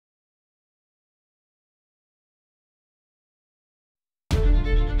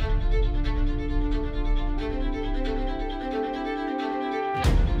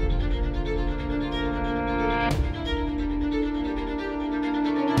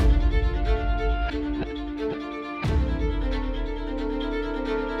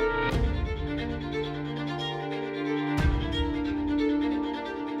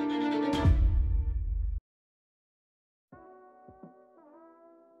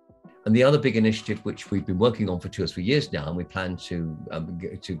And the other big initiative, which we've been working on for 2 or 3 years now, and we plan to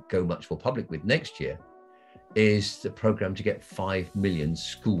go much more public with next year, is the program to get 5 million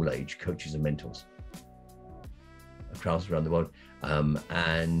school-age coaches and mentors across around the world.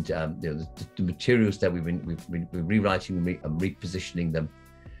 The materials that we're rewriting and repositioning them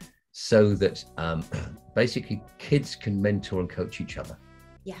so that basically kids can mentor and coach each other.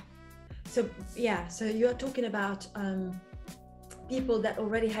 So you're talking about people that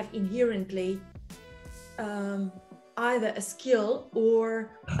already have inherently either a skill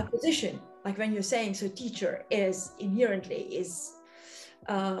or a position. Like when you're saying, so teacher is inherently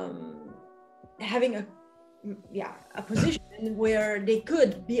having a position where they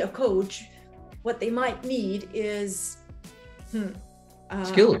could be a coach. What they might need is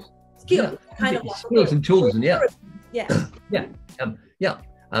skills. Kind of like, skills and tools, and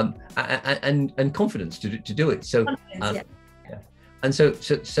and confidence to do it. So and so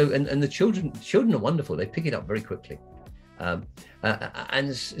the children are wonderful. They pick it up very quickly.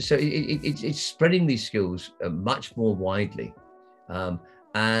 And so it's spreading these skills much more widely.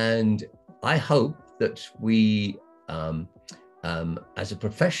 And I hope that we, as a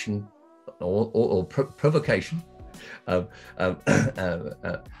profession or provocation,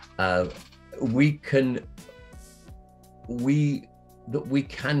 we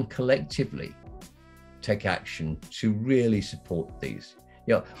can collectively take action to really support these.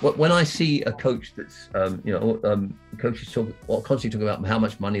 When I see a coach that's, coaches constantly talking about how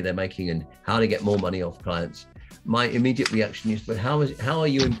much money they're making and how to get more money off clients, my immediate reaction is, but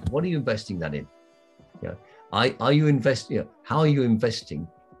what are you investing that in? Are you investing? How are you investing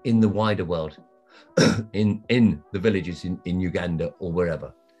in the wider world, in the villages in Uganda or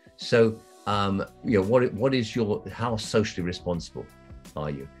wherever? So, what is how socially responsible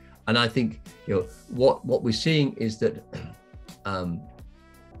are you? And I think what we're seeing is that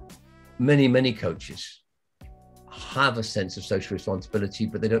many coaches have a sense of social responsibility,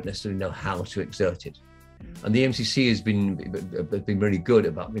 but they don't necessarily know how to exert it. And the MCC has been really good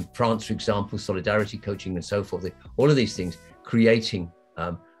about, in France, for example, solidarity coaching and so forth. All of these things creating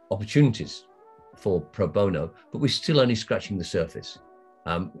opportunities for pro bono, but we're still only scratching the surface.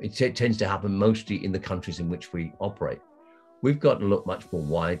 It tends to happen mostly in the countries in which we operate. We've got to look much more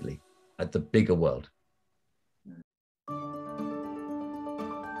widely at the bigger world.